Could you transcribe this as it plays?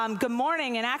Good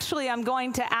morning, and actually I'm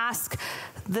going to ask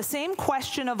the same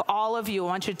question of all of you. I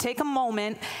want you to take a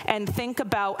moment and think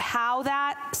about how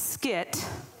that skit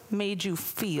made you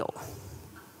feel.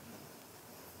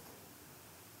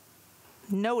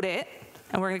 Note it,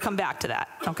 and we're going to come back to that.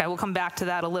 Okay, we'll come back to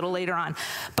that a little later on.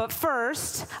 But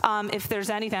first, if there's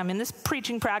anything, I'm in this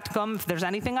preaching practicum, if there's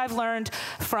anything I've learned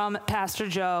from Pastor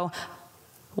Joe,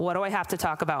 what do I have to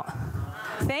talk about?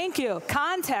 Thank you.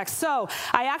 Context. So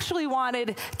I actually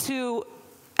wanted to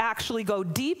go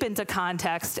deep into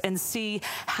context and see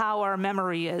how our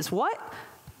memory is. What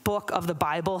book of the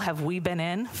Bible have we been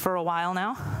in for a while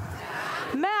now?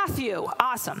 Matthew.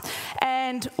 Awesome.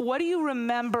 And what do you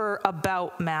remember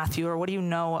about Matthew, or what do you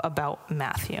know about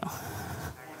Matthew?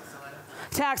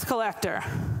 Tax collector.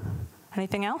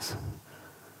 Anything else?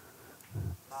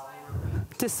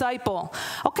 Disciple.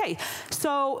 Okay,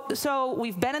 so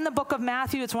we've been in the book of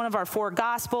Matthew. It's one of our 4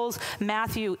 Gospels.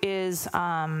 Matthew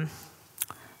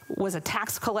was a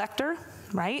tax collector,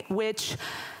 right? Which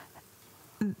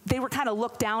they were kind of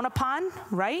looked down upon,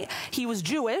 right? He was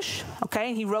Jewish,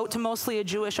 okay? He wrote to mostly a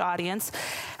Jewish audience.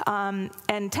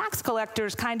 And tax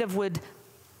collectors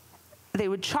they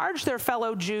would charge their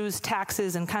fellow Jews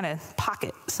taxes and kind of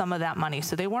pocket some of that money.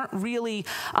 So they weren't really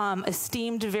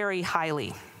esteemed very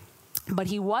highly. But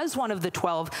he was one of the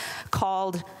 12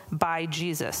 called by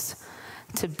Jesus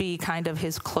to be kind of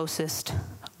his closest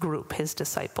group, his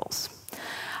disciples.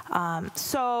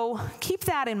 So keep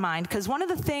that in mind, because one of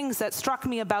the things that struck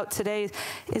me about today,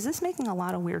 is this making a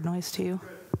lot of weird noise to you?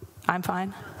 I'm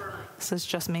fine? This is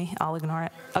just me? I'll ignore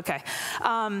it. Okay.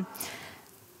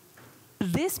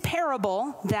 This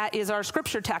parable that is our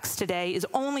scripture text today is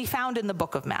only found in the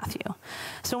book of Matthew.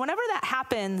 So whenever that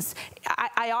happens,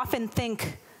 I often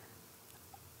think,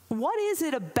 what is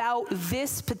it about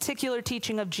this particular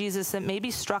teaching of Jesus that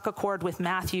maybe struck a chord with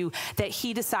Matthew that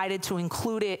he decided to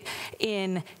include it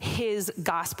in his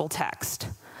gospel text?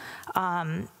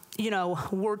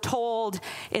 We're told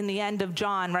in the end of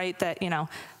John, right, that,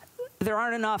 there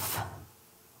aren't enough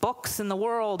books in the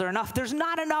world, there's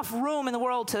not enough room in the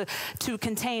world to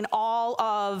contain all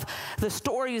of the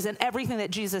stories and everything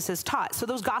that Jesus has taught. So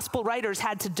those gospel writers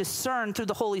had to discern through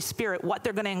the Holy Spirit what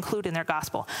they're going to include in their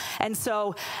gospel. And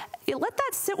so let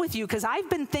that sit with you, because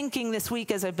I've been thinking this week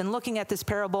as I've been looking at this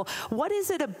parable, what is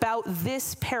it about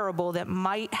this parable that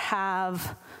might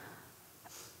have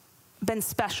been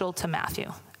special to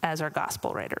Matthew as our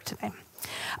gospel writer today?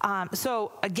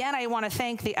 So again, I want to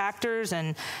thank the actors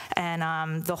and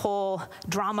the whole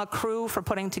drama crew for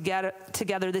putting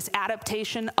together this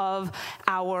adaptation of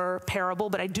our parable.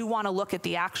 But I do want to look at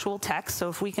the actual text. So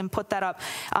if we can put that up.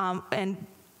 And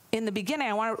in the beginning,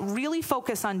 I want to really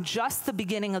focus on just the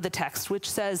beginning of the text, which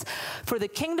says, "For the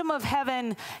kingdom of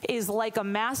heaven is like a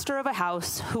master of a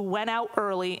house who went out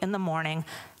early in the morning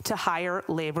to hire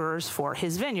laborers for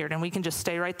his vineyard." And we can just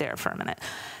stay right there for a minute.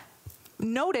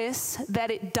 Notice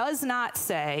that it does not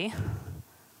say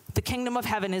the kingdom of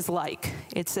heaven is like.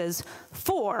 It says,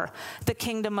 "For the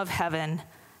kingdom of heaven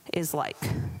is like."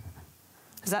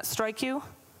 Does that strike you?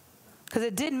 Because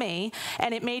it did me,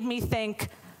 and it made me think,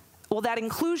 well, that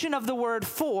inclusion of the word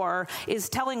 "for" is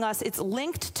telling us it's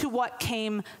linked to what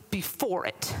came before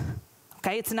it.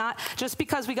 Okay, it's not just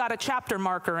because we got a chapter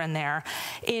marker in there.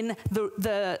 In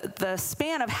the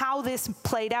span of how this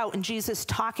played out and Jesus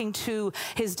talking to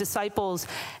his disciples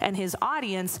and his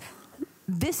audience,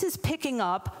 this is picking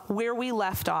up where we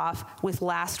left off with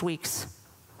last week's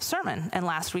sermon and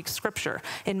last week's scripture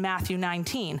in Matthew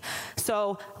 19.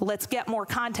 So let's get more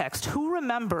context. Who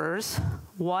remembers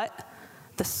what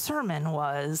the sermon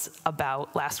was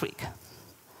about last week?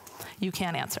 You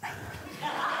can't answer.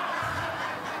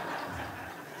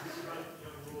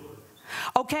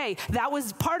 Okay, that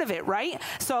was part of it, right?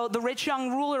 So the rich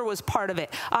young ruler was part of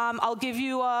it. I'll give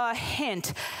you a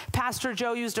hint. Pastor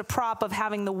Joe used a prop of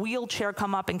having the wheelchair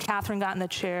come up and Catherine got in the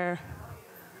chair.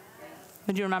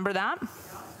 Did you remember that?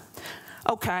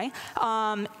 Okay.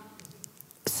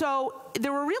 So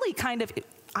there were really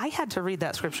I had to read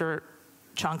that scripture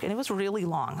chunk, and it was really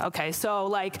long. Okay,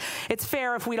 so it's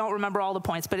fair if we don't remember all the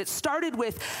points, but it started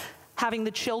with having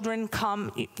the children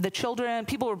come.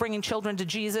 People were bringing children to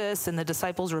Jesus, and the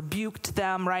disciples rebuked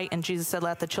them, right? And Jesus said,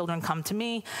 "Let the children come to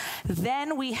me."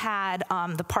 Then we had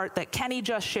the part that Kenny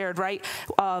just shared, right?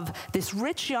 Of this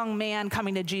rich young man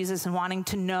coming to Jesus and wanting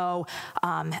to know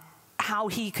how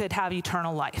he could have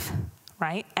eternal life,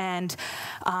 right? And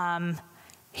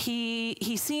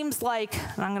he seems like,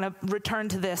 and I'm going to return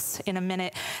to this in a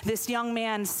minute, this young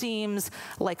man seems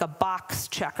like a box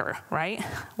checker, right?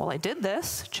 Well, I did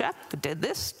this, check, did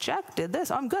this, check, did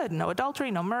this, I'm good. No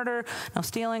adultery, no murder, no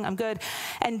stealing, I'm good.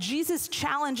 And Jesus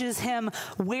challenges him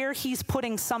where he's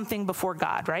putting something before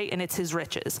God, right? And it's his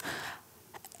riches.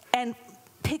 And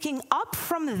picking up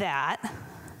from that,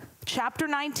 chapter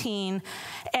 19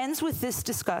 ends with this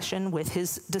discussion with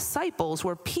his disciples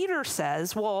where Peter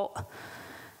says, well,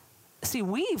 see,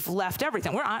 we've left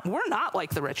everything. We're not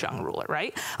like the rich young ruler,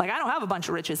 right? Like, I don't have a bunch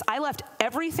of riches. I left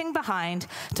everything behind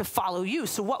to follow you.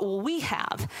 So what will we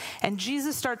have? And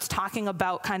Jesus starts talking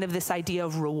about kind of this idea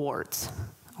of rewards,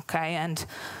 okay? And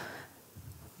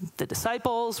the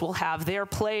disciples will have their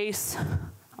place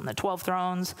on the 12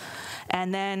 thrones.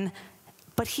 And then,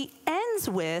 but he ends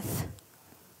with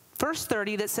verse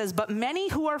 30 that says, but many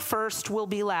who are first will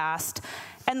be last,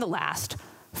 and the last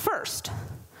first.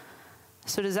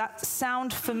 So does that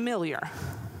sound familiar?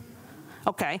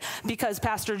 Okay, because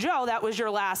Pastor Joe, that was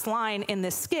your last line in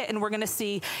this skit, and we're going to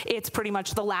see it's pretty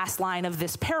much the last line of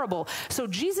this parable. So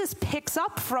Jesus picks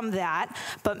up from that,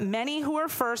 but many who are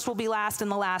first will be last, and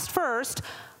the last first,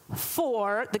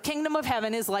 for the kingdom of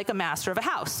heaven is like a master of a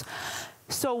house.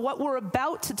 So what we're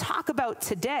about to talk about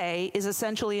today is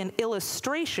essentially an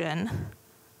illustration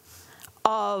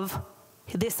of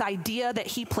this idea that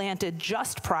he planted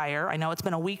just prior. I know it's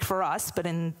been a week for us, but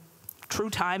in true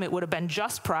time, it would have been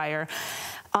just prior,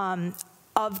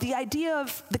 of the idea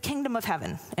of the kingdom of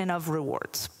heaven and of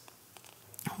rewards.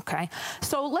 Okay,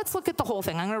 so let's look at the whole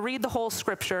thing. I'm going to read the whole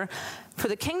scripture. For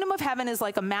the kingdom of heaven is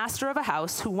like a master of a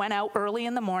house who went out early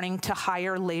in the morning to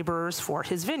hire laborers for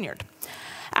his vineyard.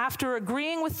 After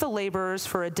agreeing with the laborers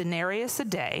for a denarius a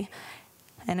day,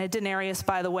 and a denarius,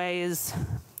 by the way, is,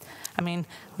 I mean,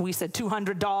 we said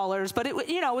 $200, but it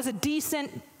was a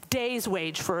decent day's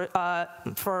wage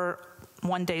for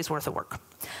 1 day's worth of work.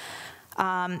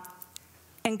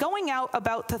 And going out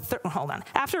about the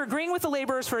After agreeing with the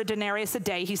laborers for a denarius a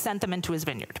day, he sent them into his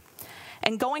vineyard.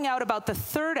 And going out about the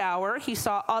third hour, he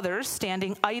saw others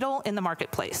standing idle in the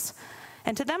marketplace.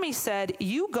 And to them he said,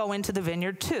 you go into the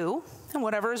vineyard too, and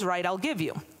whatever is right I'll give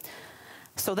you.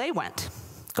 So they went.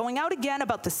 Going out again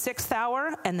about the 6th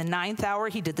hour and the 9th hour,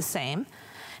 he did the same.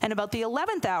 And about the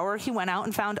 11th hour, he went out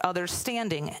and found others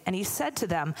standing. And he said to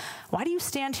them, why do you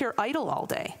stand here idle all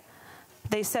day?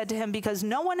 They said to him, because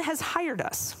no one has hired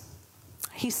us.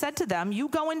 He said to them, you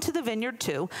go into the vineyard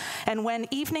too. And when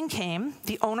evening came,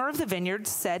 the owner of the vineyard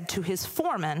said to his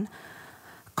foreman,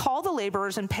 call the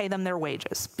laborers and pay them their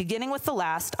wages, beginning with the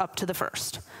last up to the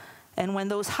first. And when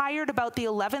those hired about the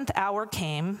 11th hour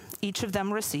came, each of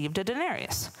them received a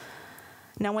denarius.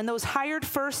 Now when those hired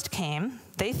first came,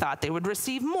 they thought they would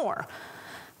receive more.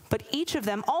 But each of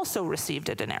them also received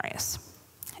a denarius.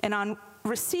 And on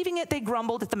receiving it, they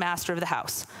grumbled at the master of the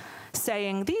house,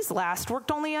 saying, these last worked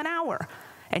only an hour,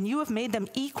 and you have made them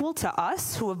equal to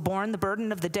us who have borne the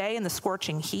burden of the day and the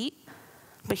scorching heat.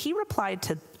 But he replied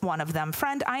to one of them,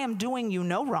 friend, I am doing you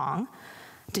no wrong.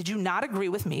 Did you not agree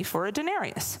with me for a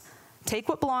denarius? Take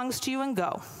what belongs to you and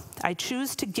go. I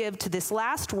choose to give to this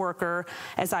last worker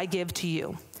as I give to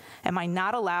you. Am I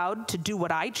not allowed to do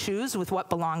what I choose with what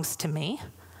belongs to me?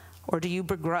 Or do you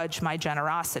begrudge my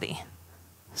generosity?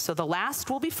 So the last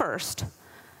will be first,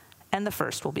 and the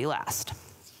first will be last.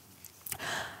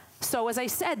 So as I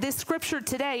said, this scripture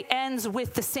today ends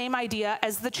with the same idea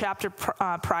as the chapter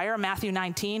prior, Matthew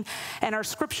 19. And our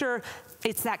scripture,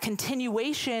 it's that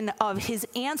continuation of his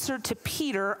answer to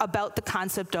Peter about the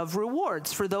concept of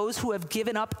rewards for those who have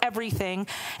given up everything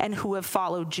and who have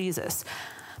followed Jesus.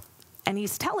 And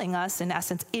he's telling us, in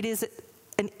essence, it is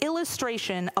an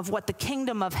illustration of what the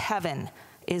kingdom of heaven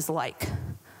is like.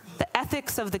 The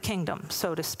ethics of the kingdom,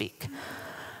 so to speak.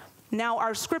 Now,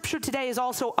 our scripture today is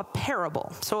also a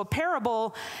parable. So a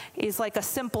parable is like a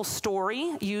simple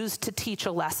story used to teach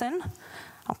a lesson.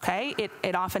 Okay,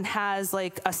 it often has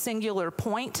like a singular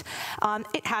point.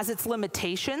 It has its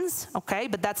limitations, okay,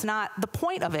 but that's not the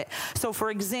point of it. So for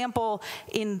example,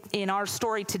 in our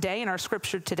story today, in our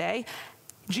scripture today,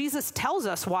 Jesus tells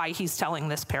us why he's telling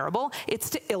this parable. It's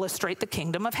to illustrate the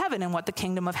kingdom of heaven and what the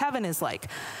kingdom of heaven is like.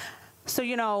 So,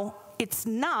 it's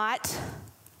not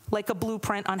like a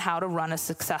blueprint on how to run a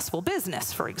successful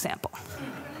business, for example.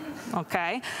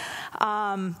 Okay?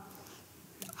 I'm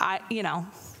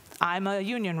a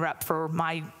union rep for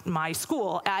my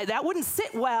school. That wouldn't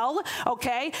sit well,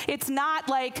 okay? It's not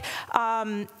like,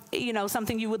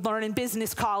 something you would learn in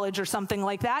business college or something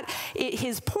like that.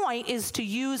 His point is to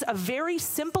use a very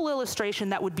simple illustration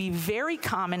that would be very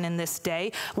common in this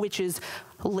day, which is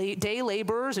day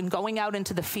laborers and going out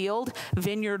into the field,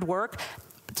 vineyard work,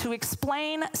 to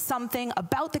explain something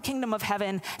about the kingdom of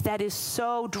heaven that is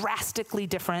so drastically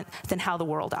different than how the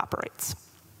world operates.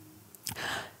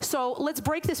 So let's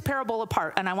break this parable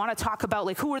apart, and I want to talk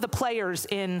about who are the players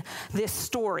in this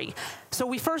story. So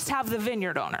we first have the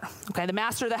vineyard owner, okay, the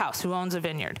master of the house who owns a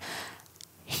vineyard.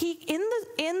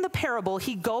 In the parable,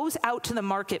 he goes out to the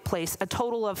marketplace a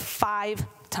total of 5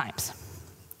 times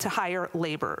to hire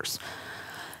laborers.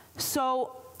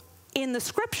 So in the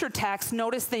scripture text,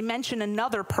 notice they mention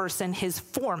another person, his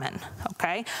foreman,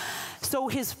 okay? So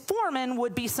his foreman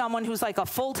would be someone who's like a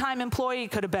full-time employee,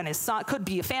 could have been his son, could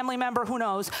be a family member, who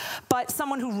knows, but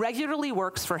someone who regularly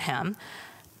works for him.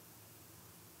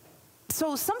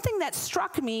 So something that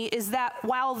struck me is that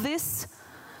while this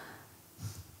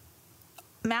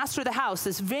master of the house,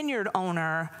 this vineyard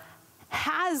owner,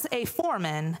 has a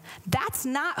foreman, that's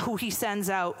not who he sends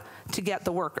out to get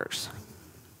the workers.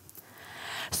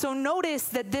 So notice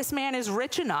that this man is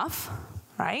rich enough,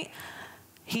 right?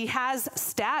 He has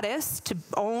status to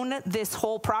own this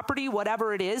whole property,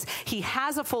 whatever it is. He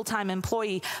has a full-time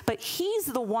employee, but he's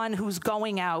the one who's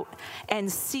going out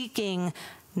and seeking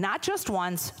not just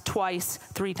once, twice,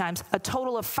 3 times, a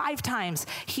total of 5 times.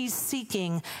 He's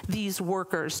seeking these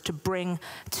workers to bring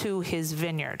to his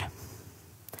vineyard.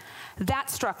 That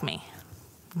struck me.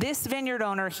 This vineyard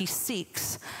owner, he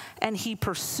seeks and he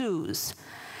pursues.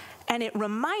 And it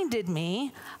reminded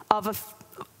me of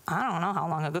I don't know how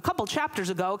long ago, a couple chapters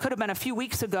ago, it could have been a few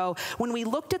weeks ago, when we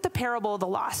looked at the parable of the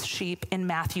lost sheep in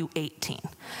Matthew 18,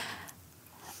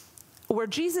 where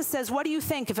Jesus says, what do you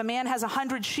think? If a man has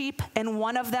 100 sheep and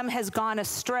one of them has gone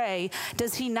astray,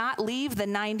 does he not leave the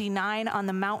 99 on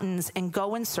the mountains and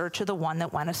go in search of the one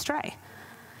that went astray?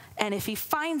 And if he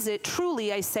finds it,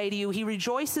 truly I say to you, he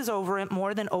rejoices over it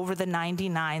more than over the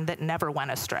 99 that never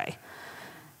went astray.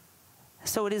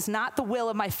 So it is not the will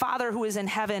of my Father who is in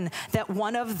heaven that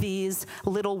one of these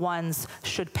little ones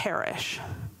should perish.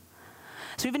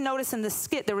 So even notice in the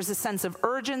skit, there was a sense of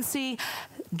urgency.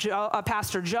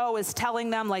 Pastor Joe is telling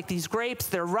them, these grapes,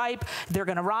 they're ripe, they're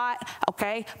going to rot,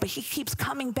 okay? But he keeps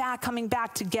coming back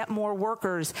to get more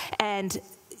workers. And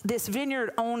this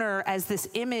vineyard owner, as this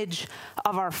image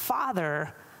of our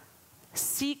Father,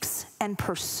 seeks and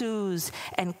pursues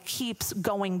and keeps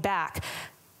going back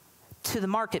to the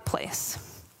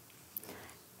marketplace.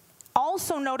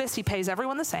 Also notice he pays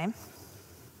everyone the same.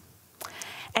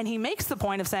 And he makes the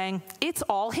point of saying, it's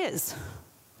all his,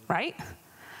 right?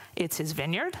 It's his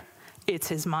vineyard, it's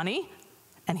his money,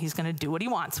 and he's going to do what he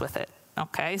wants with it.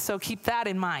 Okay, so keep that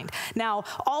in mind. Now,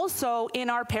 also in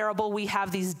our parable, we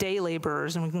have these day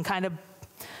laborers, and we can kind of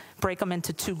break them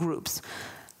into 2 groups.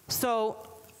 So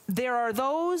there are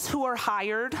those who are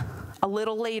hired a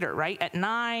little later, right? At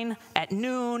 9, at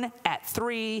noon, at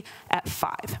 3, at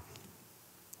 5.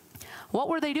 What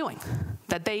were they doing?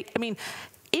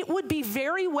 It would be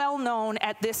very well known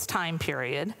at this time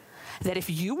period that if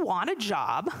you want a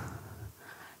job,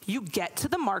 you get to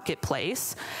the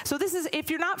marketplace. So this is, if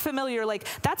you're not familiar,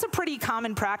 that's a pretty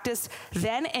common practice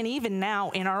then and even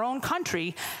now in our own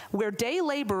country, where day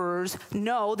laborers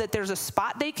know that there's a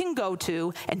spot they can go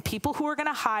to, and people who are going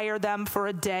to hire them for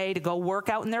a day to go work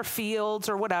out in their fields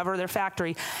or whatever, their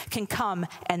factory, can come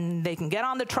and they can get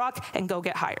on the truck and go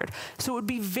get hired. So it would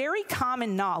be very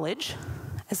common knowledge,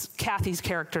 as Kathy's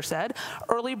character said,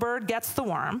 early bird gets the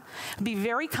worm. It would be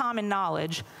very common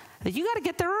knowledge that you got to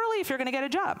get there early if you're going to get a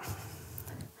job.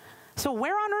 So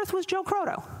where on earth was Joe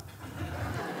Croto?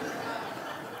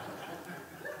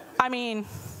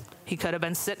 He could have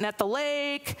been sitting at the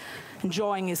lake,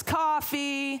 enjoying his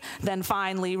coffee, then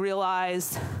finally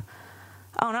realized,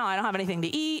 oh no, I don't have anything to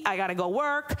eat, I got to go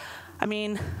work. I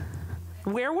don't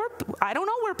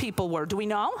know where people were. Do we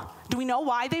know? Do we know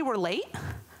why they were late?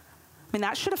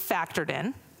 That should have factored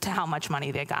in to how much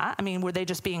money they got. Were they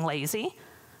just being lazy?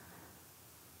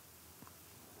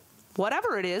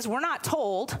 Whatever it is, we're not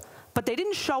told, but they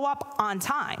didn't show up on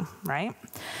time, right?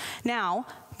 Now,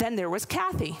 then there was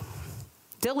Kathy,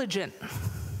 diligent,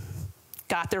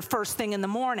 got there first thing in the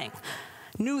morning,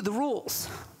 knew the rules,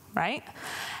 right?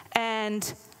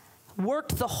 And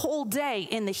worked the whole day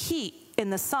in the heat, in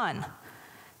the sun.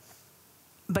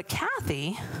 But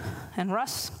Kathy, and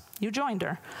Russ, you joined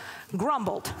her,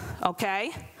 grumbled,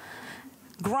 okay?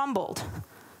 Grumbled,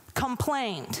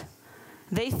 complained.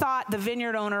 They thought the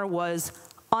vineyard owner was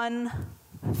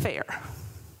unfair.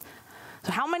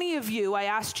 So how many of you, I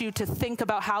asked you to think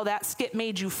about how that skit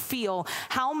made you feel.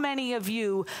 How many of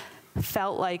you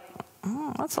felt like,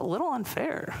 that's a little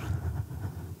unfair?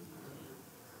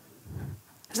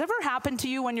 Does it ever happen to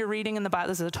you when you're reading in the Bible?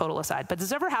 This is a total aside, but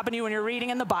does it ever happen to you when you're reading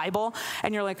in the Bible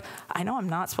and you're like, I know I'm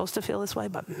not supposed to feel this way,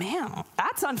 but man,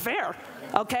 that's unfair,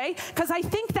 okay? Because I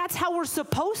think that's how we're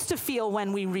supposed to feel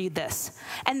when we read this.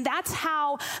 And that's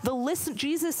how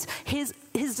Jesus, his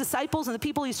disciples and the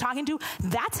people he's talking to,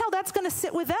 that's how that's going to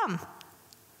sit with them.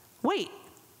 Wait,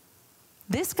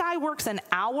 this guy works an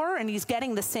hour and he's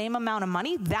getting the same amount of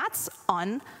money? That's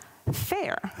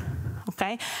unfair,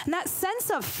 okay? And that sense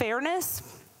of fairness,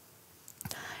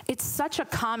 it's such a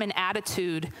common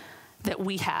attitude that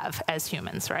we have as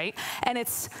humans, right? And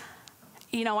it's,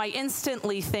 I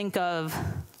instantly think of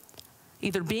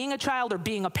either being a child or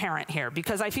being a parent here,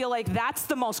 because I feel like that's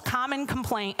the most common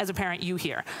complaint as a parent you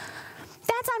hear.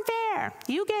 That's unfair.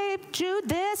 You gave Jude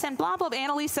this and blah, blah, blah.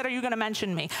 Annalise said, are you going to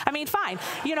mention me? I mean, fine.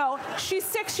 She's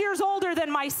 6 years older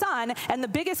than my son, and the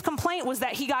biggest complaint was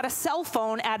that he got a cell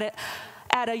phone at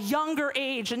a younger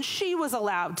age, and she was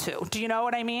allowed to. Do you know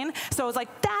what I mean? So it's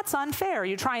like, that's unfair.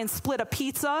 You try and split a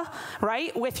pizza,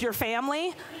 right, with your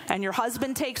family, and your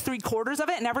husband takes 3/4 of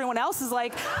it, and everyone else is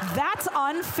like, that's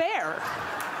unfair.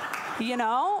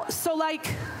 So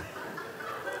like,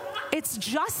 it's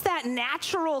just that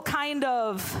natural kind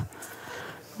of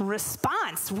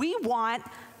response. We want,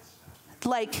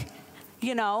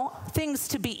 things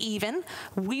to be even.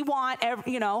 We want,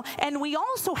 and we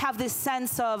also have this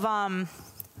sense of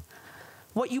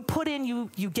what you put in,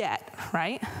 you get,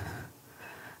 right?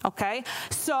 Okay?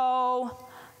 So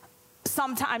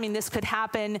sometimes, this could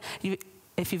happen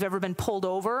if you've ever been pulled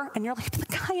over and you're like, the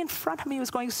guy in front of me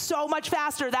was going so much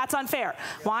faster, that's unfair.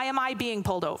 Why am I being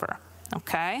pulled over?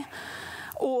 Okay?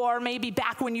 Or maybe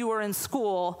back when you were in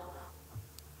school,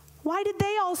 why did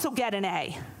they also get an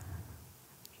A?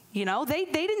 They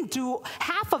didn't do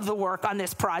half of the work on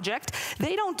this project.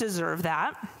 They don't deserve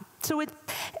that. So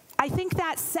I think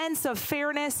that sense of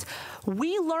fairness,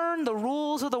 we learn the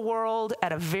rules of the world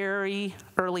at a very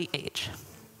early age.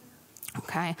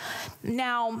 Okay?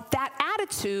 Now, that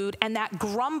attitude and that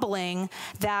grumbling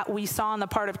that we saw on the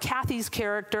part of Kathy's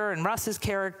character and Russ's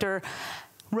character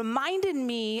reminded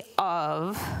me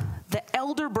of the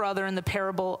elder brother in the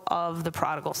parable of the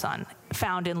prodigal son,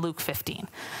 found in Luke 15.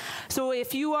 So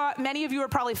if you are, many of you are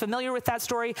probably familiar with that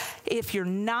story. If you're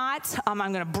not, I'm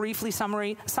going to briefly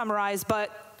summarize,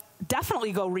 but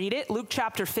definitely go read it, Luke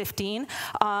chapter 15.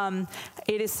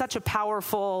 It is such a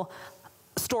powerful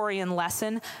story and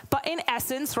lesson. But in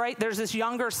essence, right, there's this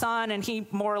younger son, and he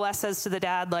more or less says to the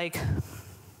dad, like,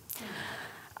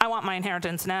 I want my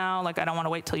inheritance now. Like, I don't want to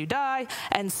wait till you die.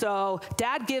 And so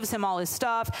dad gives him all his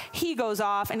stuff. He goes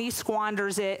off and he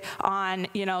squanders it on,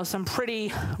 some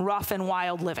pretty rough and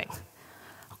wild living.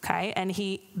 Okay? And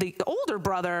the older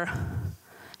brother,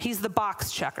 he's the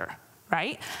box checker,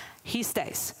 right? He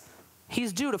stays.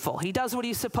 He's dutiful. He does what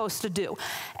he's supposed to do.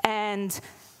 And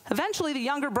eventually the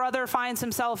younger brother finds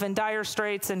himself in dire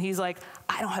straits, and he's like,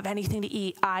 I don't have anything to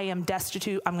eat. I am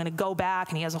destitute. I'm going to go back.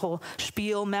 And he has a whole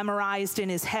spiel memorized in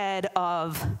his head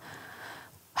of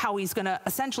how he's going to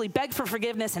essentially beg for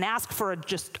forgiveness and ask for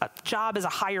just a job as a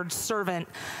hired servant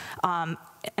and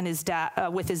his dad,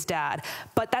 with his dad.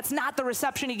 But that's not the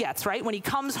reception he gets, right? When he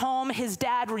comes home, his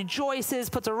dad rejoices,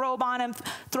 puts a robe on him,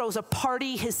 throws a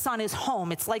party. His son is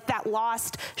home. It's like that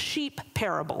lost sheep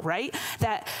parable, right?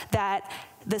 That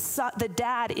the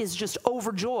dad is just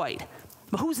overjoyed.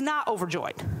 But who's not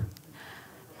overjoyed?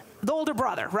 The older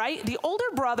brother, right? The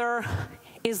older brother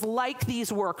is like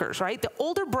these workers, right? The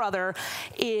older brother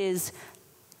is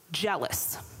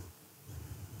jealous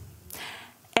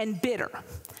and bitter.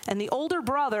 And the older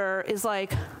brother is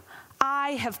like,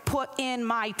 I have put in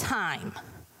my time.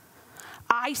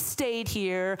 I stayed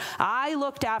here, I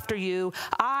looked after you,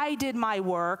 I did my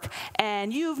work,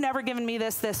 and you've never given me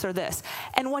this, this, or this.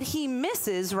 And what he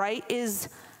misses, right, is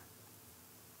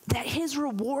that his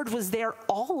reward was there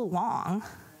all along.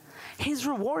 His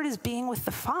reward is being with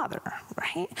the Father,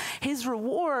 right? His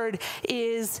reward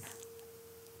is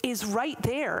right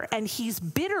there, and he's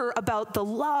bitter about the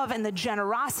love and the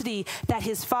generosity that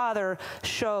his father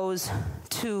shows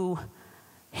to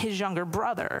his younger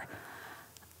brother.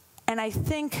 And I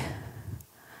think,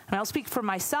 and I'll speak for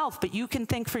myself, but you can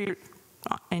think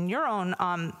in your own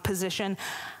position,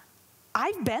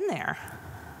 I've been there.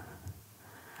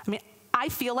 I mean, I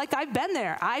feel like I've been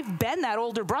there. I've been that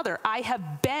older brother. I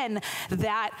have been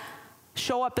that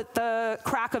show up at the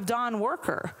crack of dawn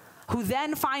worker who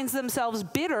then finds themselves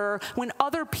bitter when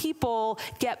other people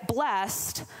get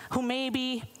blessed who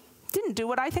maybe didn't do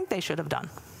what I think they should have done,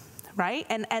 right?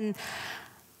 And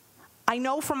I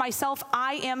know for myself,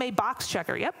 I am a box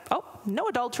checker. Yep, oh, no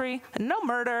adultery, no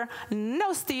murder,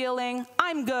 no stealing,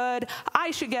 I'm good,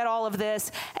 I should get all of this.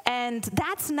 And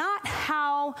that's not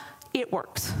how it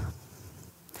works.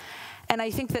 And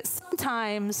I think that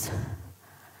sometimes,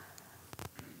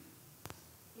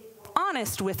 if we're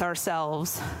honest with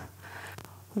ourselves,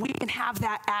 we can have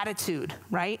that attitude,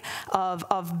 right,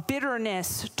 of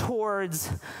bitterness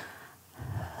towards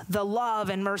the love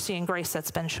and mercy and grace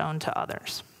that's been shown to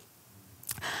others.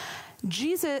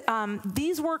 Jesus,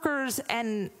 these workers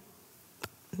and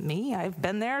me, I've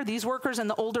been there, these workers and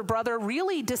the older brother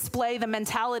really display the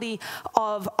mentality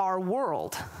of our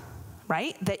world,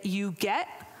 right? That you get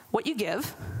what you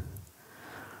give,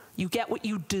 you get what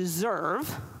you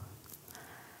deserve,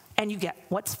 and you get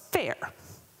what's fair,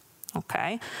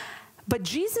 okay? But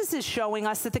Jesus is showing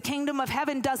us that the kingdom of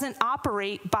heaven doesn't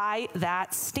operate by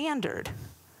that standard.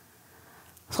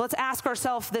 So let's ask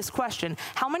ourselves this question.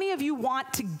 How many of you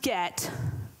want to get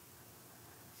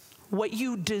what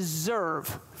you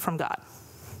deserve from God?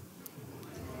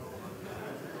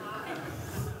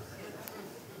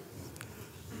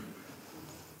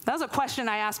 That was a question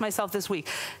I asked myself this week.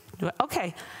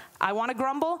 Okay, I want to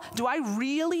grumble. Do I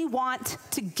really want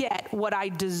to get what I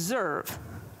deserve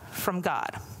from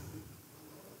God?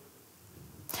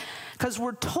 Because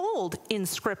we're told in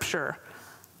Scripture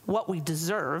what we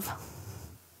deserve.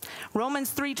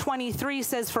 Romans 3:23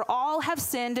 says, "For all have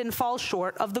sinned and fall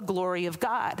short of the glory of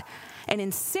God." And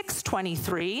in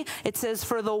 6:23, it says,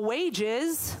 "For the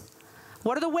wages,"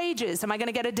 what are the wages? Am I going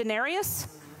to get a denarius?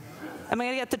 Am I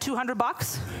going to get the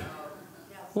 $200?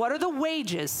 What are the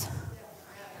wages?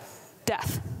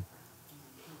 Death.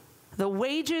 The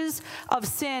wages of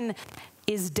sin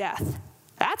is death.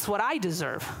 That's what I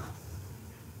deserve.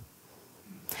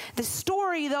 The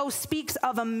story, though, speaks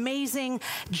of amazing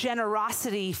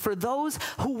generosity for those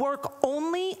who work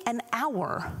only an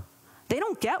hour. They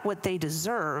don't get what they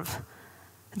deserve.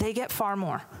 They get far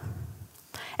more.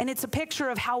 And it's a picture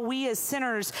of how we as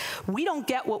sinners, we don't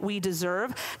get what we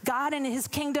deserve. God and his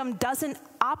kingdom doesn't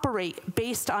operate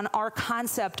based on our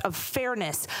concept of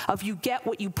fairness, of you get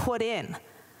what you put in.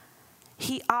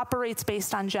 He operates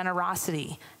based on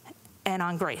generosity and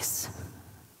on grace.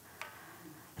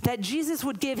 That Jesus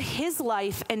would give his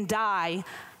life and die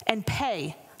and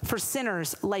pay for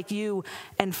sinners like you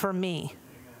and for me.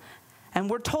 And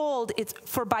we're told it's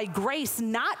for by grace,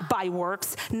 not by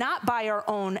works, not by our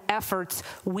own efforts,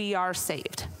 we are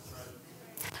saved.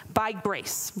 By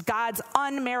grace, God's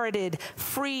unmerited,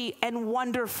 free, and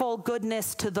wonderful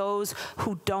goodness to those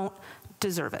who don't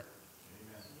deserve it.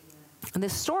 And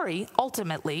this story,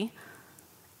 ultimately,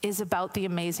 is about the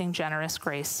amazing, generous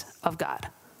grace of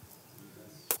God.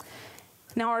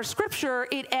 Now, our scripture,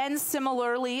 it ends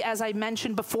similarly, as I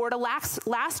mentioned before, to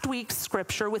last week's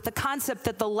scripture with the concept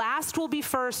that the last will be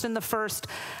first and the first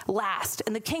last.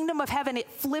 In the kingdom of heaven,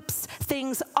 it flips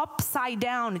things upside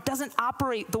down. It doesn't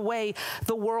operate the way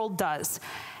the world does.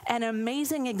 An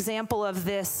amazing example of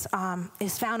this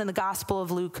is found in the Gospel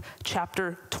of Luke,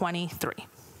 chapter 23.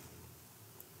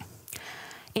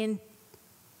 In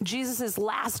Jesus'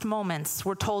 last moments,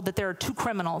 we're told that there are two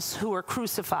criminals who are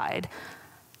crucified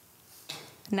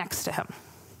next to him.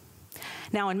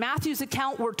 Now, in Matthew's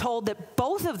account, we're told that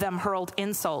both of them hurled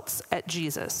insults at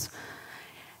Jesus.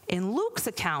 In Luke's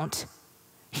account,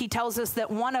 he tells us that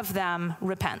one of them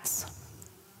repents.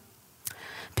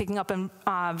 Picking up in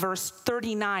verse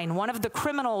 39, one of the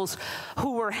criminals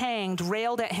who were hanged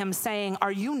railed at him, saying,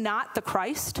 "Are you not the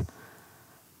Christ?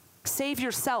 Save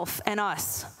yourself and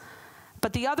us."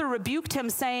 But the other rebuked him,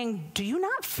 saying, "Do you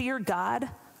not fear God,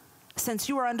 since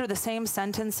you are under the same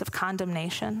sentence of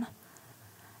condemnation?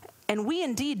 And we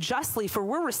indeed justly, for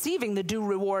we're receiving the due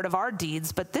reward of our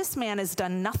deeds, but this man has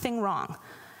done nothing wrong."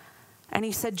 And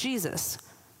he said, "Jesus,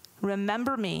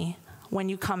 remember me when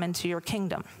you come into your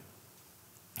kingdom."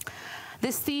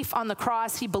 This thief on the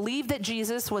cross, he believed that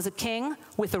Jesus was a king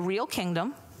with a real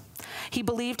kingdom. He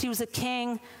believed he was a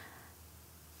king,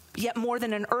 yet more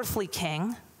than an earthly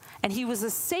king. And he was a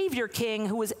savior king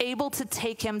who was able to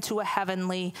take him to a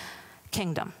heavenly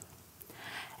kingdom.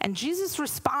 And Jesus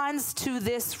responds to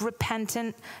this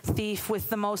repentant thief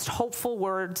with the most hopeful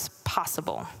words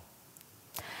possible.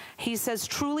 He says,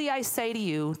 "Truly I say to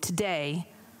you, today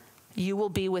you will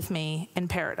be with me in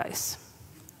paradise."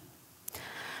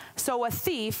 So a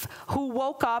thief who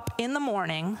woke up in the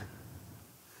morning,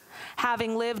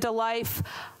 having lived a life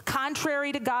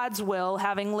contrary to God's will,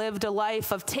 having lived a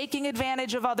life of taking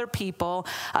advantage of other people,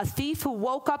 a thief who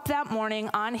woke up that morning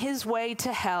on his way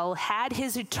to hell, had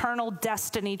his eternal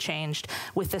destiny changed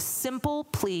with a simple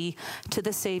plea to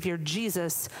the Savior,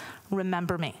 "Jesus,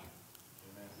 remember me."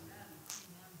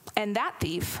 And that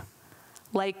thief,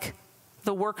 like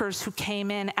the workers who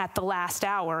came in at the last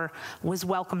hour, was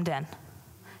welcomed in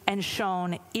and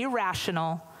shown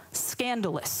irrational,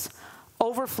 scandalous,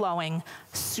 overflowing,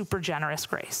 super generous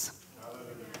grace.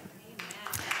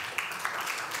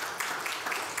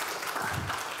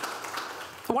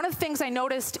 One of the things I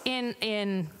noticed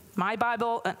in my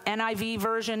Bible, NIV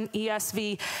version,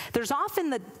 ESV, there's often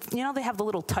they have the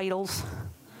little titles.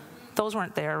 Those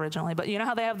weren't there originally, but you know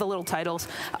how they have the little titles?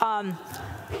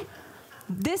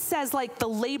 This says, like, the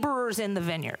laborers in the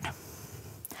vineyard.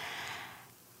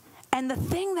 And the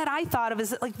thing that I thought of is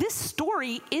that, like, this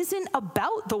story isn't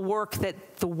about the work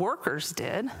that the workers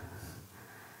did.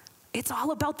 It's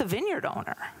all about the vineyard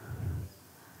owner.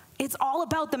 It's all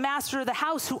about the master of the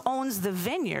house who owns the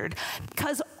vineyard,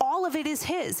 because all of it is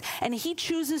his, and he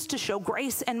chooses to show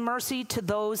grace and mercy to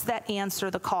those that answer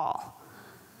the call.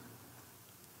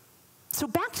 So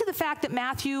back to the fact that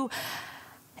Matthew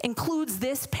includes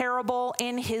this parable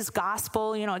in his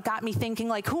gospel, it got me thinking,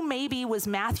 like, who maybe was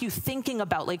Matthew thinking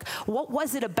about? Like, what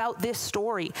was it about this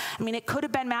story? I mean, it could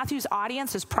have been Matthew's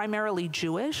audience is primarily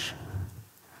Jewish.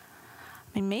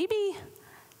 I mean, maybe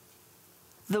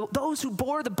those who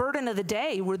bore the burden of the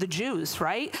day were the Jews,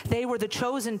 right? They were the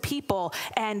chosen people.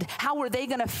 And how were they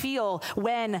going to feel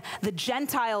when the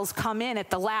Gentiles come in at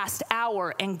the last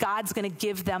hour and God's going to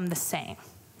give them the same?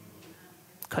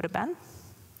 Could have been.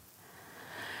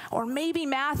 Or maybe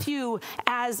Matthew,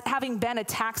 as having been a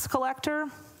tax collector,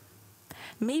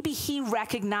 maybe he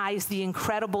recognized the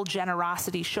incredible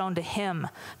generosity shown to him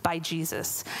by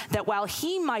Jesus, that while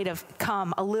he might have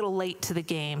come a little late to the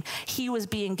game, he was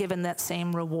being given that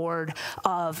same reward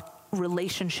of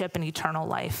relationship and eternal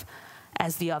life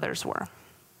as the others were.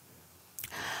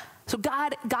 So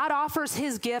God offers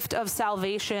his gift of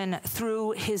salvation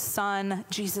through his son,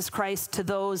 Jesus Christ, to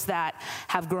those that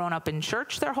have grown up in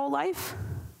church their whole life,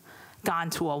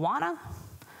 gone to Awana,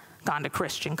 gone to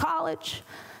Christian college,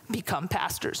 become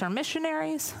pastors or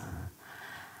missionaries,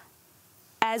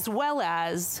 as well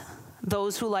as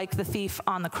those who, like the thief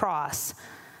on the cross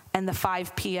and the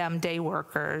 5 p.m. day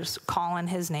workers, call on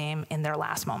his name in their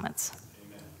last moments.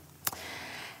 Amen.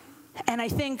 And I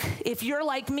think if you're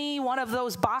like me, one of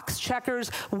those box checkers,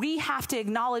 we have to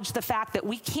acknowledge the fact that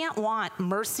we can't want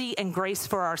mercy and grace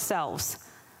for ourselves,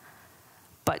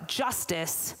 but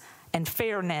justice and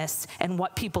fairness and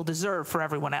what people deserve for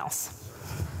everyone else,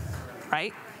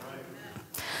 right?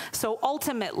 So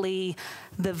ultimately,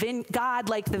 God,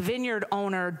 like the vineyard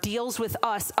owner, deals with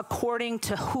us according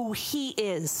to who he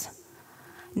is,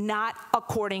 not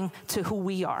according to who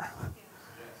we are.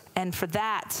 And for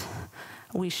that,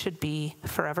 we should be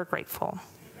forever grateful.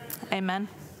 Amen?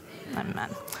 Amen.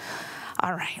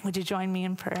 All right, would you join me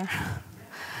in prayer?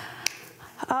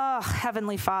 Oh,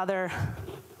 Heavenly Father,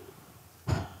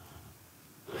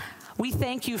 we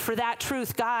thank you for that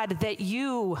truth, God, that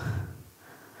you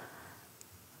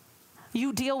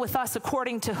deal with us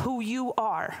according to who you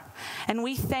are. And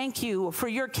we thank you for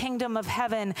your kingdom of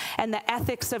heaven and the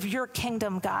ethics of your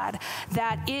kingdom, God,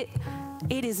 that it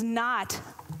is not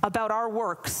about our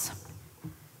works.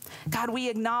 God, we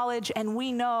acknowledge and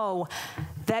we know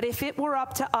that if it were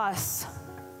up to us,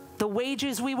 the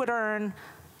wages we would earn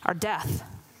are death.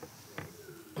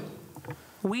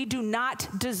 We do not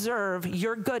deserve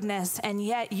your goodness, and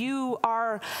yet you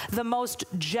are the most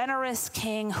generous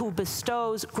King who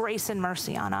bestows grace and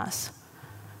mercy on us.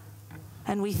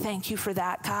 And we thank you for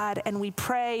that, God, and we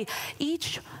pray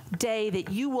each day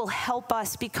that you will help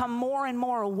us become more and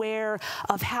more aware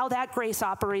of how that grace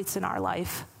operates in our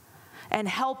life, and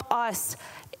help us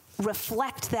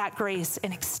reflect that grace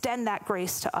and extend that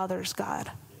grace to others,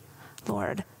 God.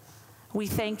 Lord, we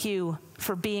thank you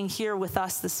for being here with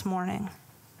us this morning.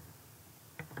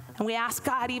 And we ask,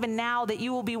 God, even now that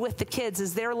you will be with the kids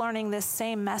as they're learning this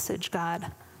same message, God.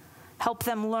 Help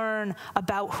them learn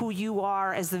about who you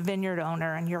are as the vineyard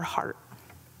owner and your heart.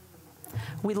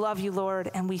 We love you,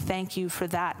 Lord, and we thank you for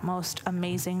that most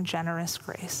amazing, generous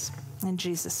grace. In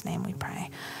Jesus' name we pray.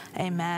 Amen.